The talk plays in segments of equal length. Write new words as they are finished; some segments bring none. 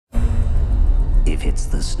If it's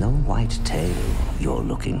the Snow White tale you're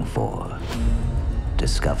looking for,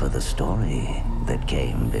 discover the story that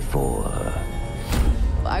came before.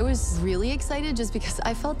 I was really excited just because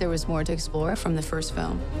I felt there was more to explore from the first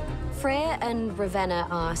film. Freya and Ravenna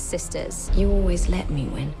are sisters. You always let me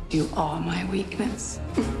win. You are my weakness.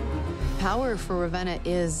 Power for Ravenna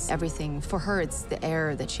is everything. For her, it's the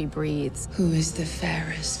air that she breathes. Who is the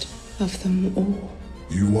fairest of them all?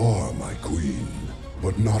 You are my queen,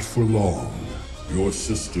 but not for long. Your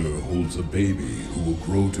sister holds a baby who will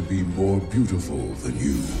grow to be more beautiful than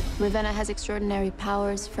you. Ravenna has extraordinary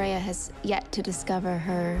powers. Freya has yet to discover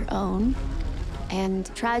her own.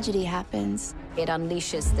 And tragedy happens. It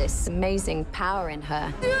unleashes this amazing power in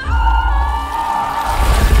her.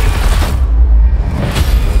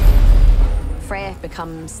 Freya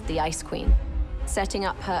becomes the Ice Queen, setting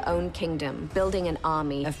up her own kingdom, building an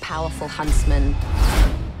army of powerful huntsmen.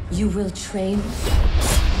 You will train.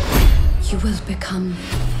 You will become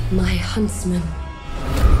my huntsman.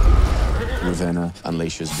 Ravenna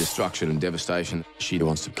unleashes destruction and devastation. She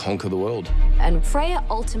wants to conquer the world. And Freya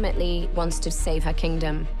ultimately wants to save her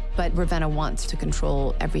kingdom. But Ravenna wants to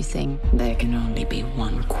control everything. There can only be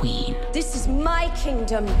one queen. This is my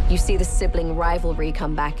kingdom. You see the sibling rivalry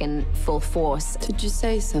come back in full force. Did you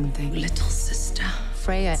say something, little sister?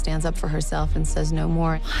 Freya stands up for herself and says no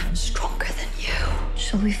more. I'm stronger than you.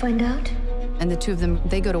 Shall we find out? And the two of them,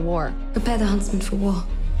 they go to war. Prepare the huntsman for war.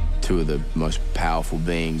 Two of the most powerful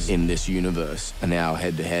beings in this universe are now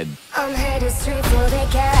head-to-head. I'm headed straight for the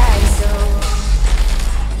castle.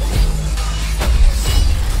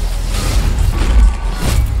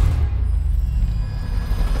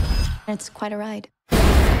 It's quite a ride.